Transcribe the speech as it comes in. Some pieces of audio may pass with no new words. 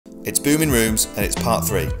It's Boomin Rooms and it's part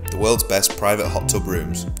 3, the world's best private hot tub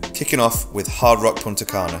rooms. Kicking off with Hard Rock Punta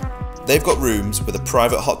Cana. They've got rooms with a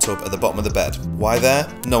private hot tub at the bottom of the bed. Why there?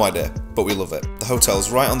 No idea, but we love it. The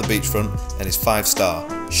hotel's right on the beachfront and is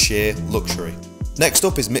 5-star, sheer luxury. Next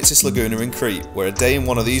up is Mitsis Laguna in Crete, where a day in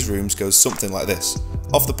one of these rooms goes something like this.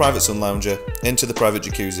 Off the private sun lounger, into the private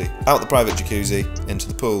jacuzzi, out the private jacuzzi, into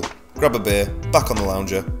the pool, grab a beer, back on the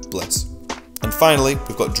lounger, bliss. And finally,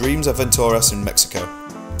 we've got Dreams Aventuras in Mexico.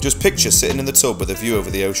 Just picture sitting in the tub with a view over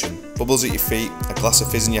the ocean, bubbles at your feet, a glass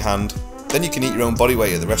of fizz in your hand, then you can eat your own body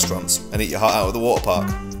weight at the restaurants and eat your heart out at the water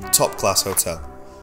park. Top class hotel.